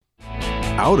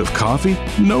Out of coffee?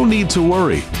 No need to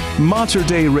worry. Mater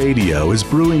Dei Radio is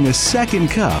brewing a second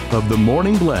cup of the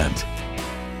morning blend.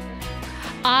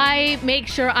 I make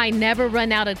sure I never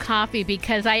run out of coffee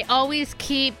because I always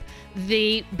keep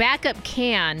the backup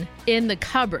can in the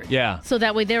cupboard. Yeah. So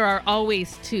that way there are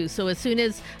always two. So as soon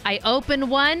as I open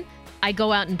one, I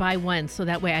go out and buy one. So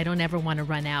that way I don't ever want to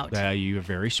run out. You're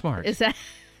very smart. Is that...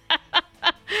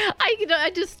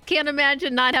 I just can't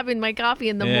imagine not having my coffee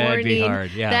in the morning. It'd be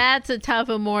hard, yeah. That's a tough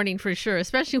morning for sure,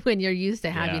 especially when you're used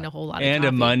to having a whole lot of coffee. And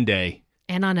a Monday.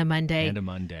 And on a Monday.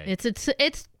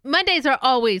 It's Mondays are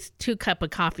always 2 cup of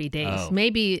coffee days.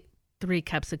 Maybe 3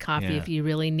 cups of coffee if you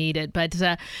really need it. But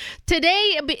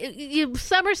today,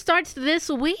 summer starts this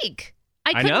week.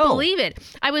 I couldn't believe it.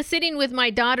 I was sitting with my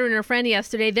daughter and her friend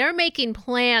yesterday. They're making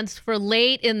plans for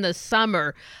late in the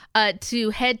summer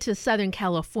to head to Southern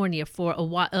California for a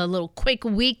little quick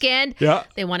weekend. Yeah.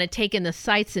 They want to take in the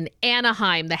sights in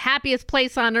Anaheim. The happiest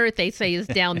place on earth, they say, is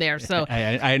down there. So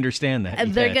I understand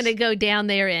that. They're going to go down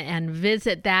there and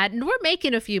visit that. And we're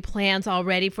making a few plans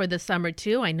already for the summer,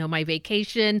 too. I know my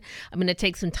vacation. I'm going to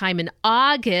take some time in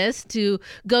August to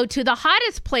go to the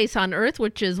hottest place on earth,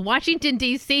 which is Washington,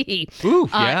 D.C.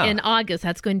 In August.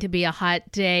 That's going to be a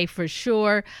hot day for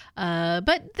sure.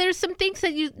 But there's some things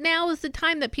that now is the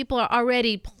time that people are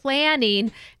already planning.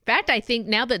 In fact, I think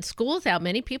now that school's out,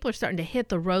 many people are starting to hit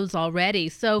the roads already.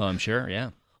 So I'm sure,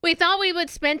 yeah. We thought we would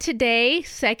spend today,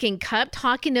 second cup,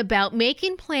 talking about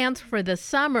making plans for the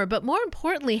summer, but more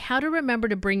importantly, how to remember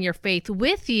to bring your faith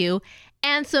with you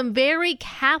and some very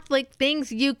Catholic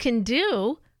things you can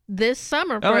do this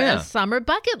summer for a summer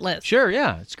bucket list. Sure,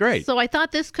 yeah, it's great. So I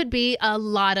thought this could be a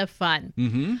lot of fun.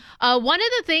 Mm-hmm. One of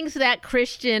the things that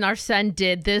Christian, our son,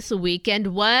 did this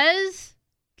weekend was,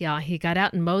 he got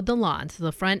out and mowed the lawns,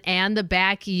 the front and the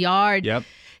backyard. Yep.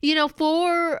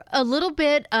 For a little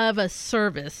bit of a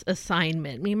service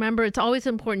assignment. Remember, it's always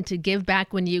important to give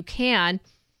back when you can.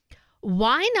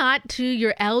 Why not to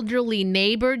your elderly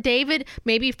neighbor, David?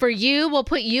 Maybe for you, we'll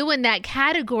put you in that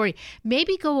category.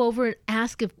 Maybe go over and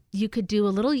ask if you could do a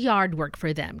little yard work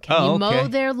for them. Can you mow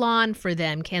their lawn for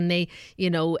them? Can they,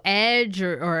 edge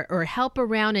or help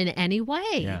around in any way?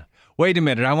 Yeah. Wait a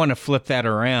minute. I want to flip that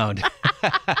around.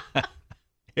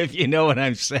 If you know what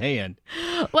I'm saying.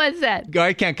 What's that?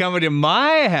 Guy can't come into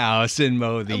my house and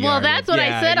mow the yard. Well, that's what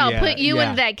I said. I'll put you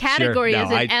in that category as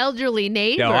an elderly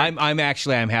neighbor. No, I'm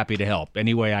happy to help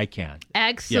any way I can.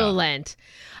 Excellent.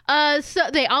 Yeah. So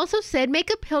they also said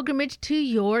make a pilgrimage to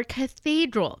your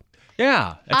cathedral.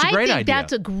 Yeah, that's a great idea. I think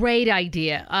that's a great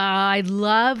idea. I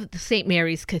love St.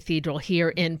 Mary's Cathedral here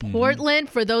in Portland.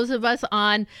 For those of us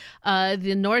on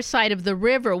the north side of the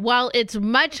river, while it's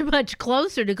much, much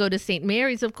closer to go to St.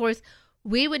 Mary's, of course,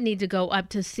 we would need to go up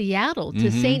to Seattle to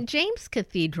St. James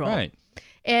Cathedral. Right.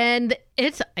 And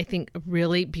it's, I think, a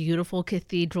really beautiful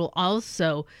cathedral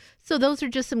also. So those are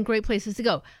just some great places to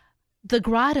go. The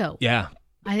Grotto. Yeah.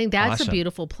 I think that's awesome. A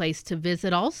beautiful place to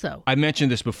visit also. I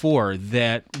mentioned this before,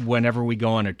 that whenever we go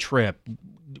on a trip,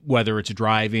 whether it's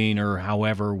driving or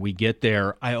however we get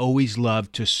there, I always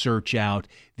love to search out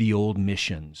the old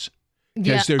missions.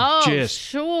 Because they're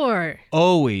just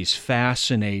always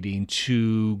fascinating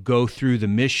to go through the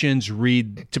missions,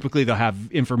 read. Typically they'll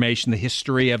have information, the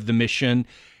history of the mission.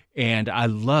 And I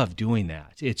love doing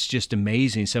that. It's just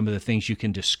amazing some of the things you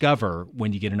can discover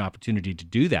when you get an opportunity to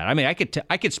do that. I mean, I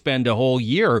could spend a whole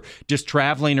year just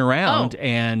traveling around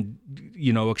and,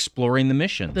 exploring the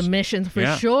missions. The missions for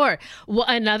sure. Well,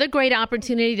 another great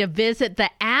opportunity to visit the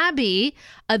Abbey.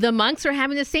 The monks are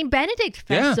having the St. Benedict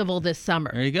Festival this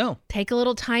summer. There you go. Take a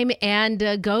little time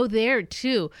and go there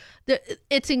too.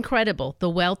 It's incredible, the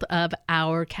wealth of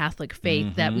our Catholic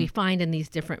faith that we find in these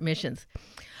different missions.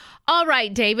 All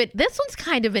right, David, this one's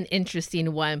kind of an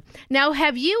interesting one. Now,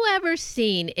 have you ever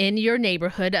seen in your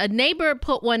neighborhood, a neighbor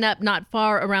put one up not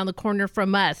far around the corner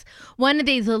from us, one of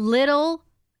these little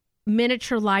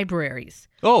miniature libraries?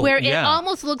 Where it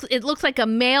almost looks like a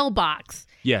mailbox.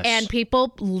 Yes. And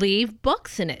people leave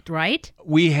books in it, right?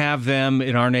 We have them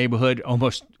in our neighborhood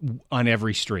almost on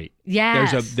every street.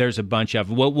 Yes. There's a bunch of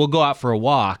them. We'll go out for a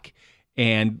walk,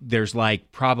 and there's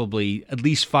probably at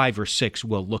least 5 or 6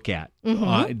 we'll look at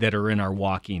that are in our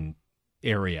walking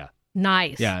area.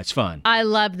 Nice. Yeah, it's fun. I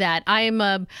love that. I'm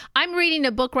reading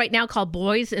a book right now called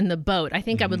Boys in the Boat. I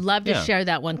think I would love to share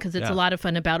that one because it's a lot of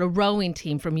fun about a rowing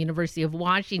team from University of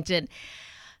Washington.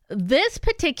 This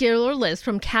particular list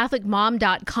from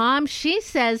CatholicMom.com, she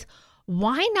says,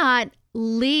 why not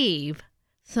leave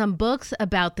some books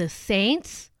about the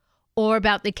saints or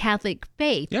about the Catholic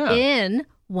faith in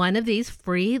one of these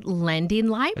free lending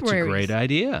libraries? That's a great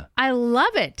idea. I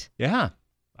love it. Yeah.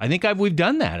 I think we've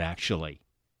done that, actually.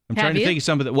 I'm trying to think of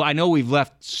some of the. Well, I know we've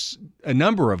left a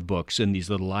number of books in these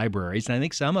little libraries, and I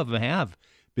think some of them have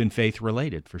been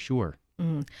faith-related for sure.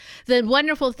 The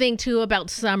wonderful thing, too, about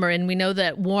summer, and we know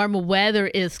that warm weather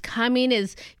is coming,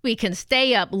 is we can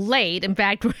stay up late. In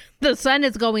fact, the sun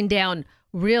is going down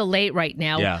real late right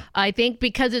now. Yeah. I think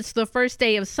because it's the first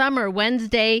day of summer,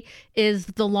 Wednesday is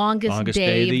the longest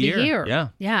day of the year.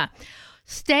 Yeah.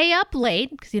 Stay up late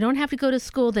because you don't have to go to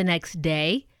school the next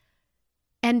day.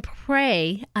 And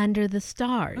pray under the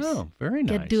stars. Oh, very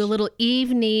nice. Do a little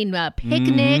evening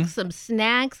picnic, some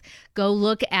snacks, go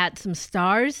look at some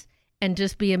stars, and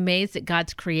just be amazed at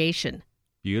God's creation.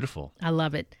 Beautiful. I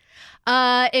love it.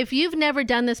 If you've never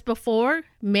done this before,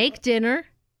 make dinner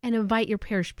and invite your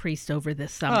parish priest over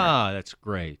this summer. Ah, that's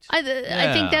great. I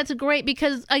think that's great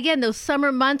because, again, those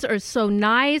summer months are so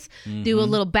nice. Do a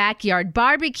little backyard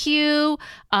barbecue.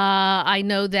 I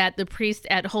know that the priest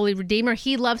at Holy Redeemer,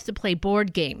 he loves to play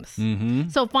board games.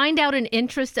 So find out an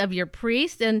interest of your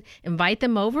priest and invite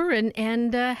them over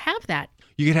and have that.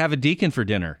 You could have a deacon for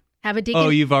dinner. Have a deacon. Oh,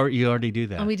 you already do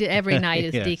that. Oh, we do every night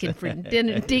is Yes. deacon for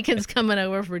dinner. Deacon's coming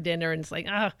over for dinner, and it's like,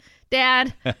 oh,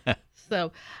 Dad.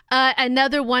 So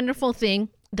another wonderful thing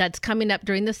that's coming up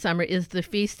during the summer is the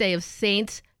feast day of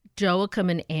Saints Joachim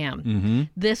and Anne.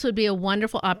 This would be a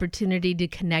wonderful opportunity to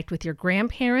connect with your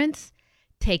grandparents,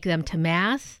 take them to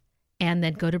Mass, and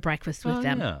then go to breakfast with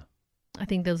them. Yeah. I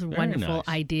think those are Very wonderful nice.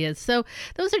 ideas. So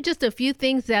those are just a few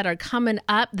things that are coming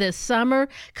up this summer.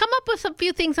 Come up with a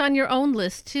few things on your own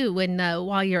list, too,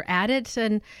 while you're at it.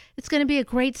 And it's going to be a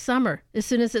great summer as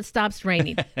soon as it stops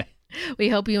raining. We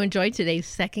hope you enjoyed today's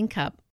Second Cup.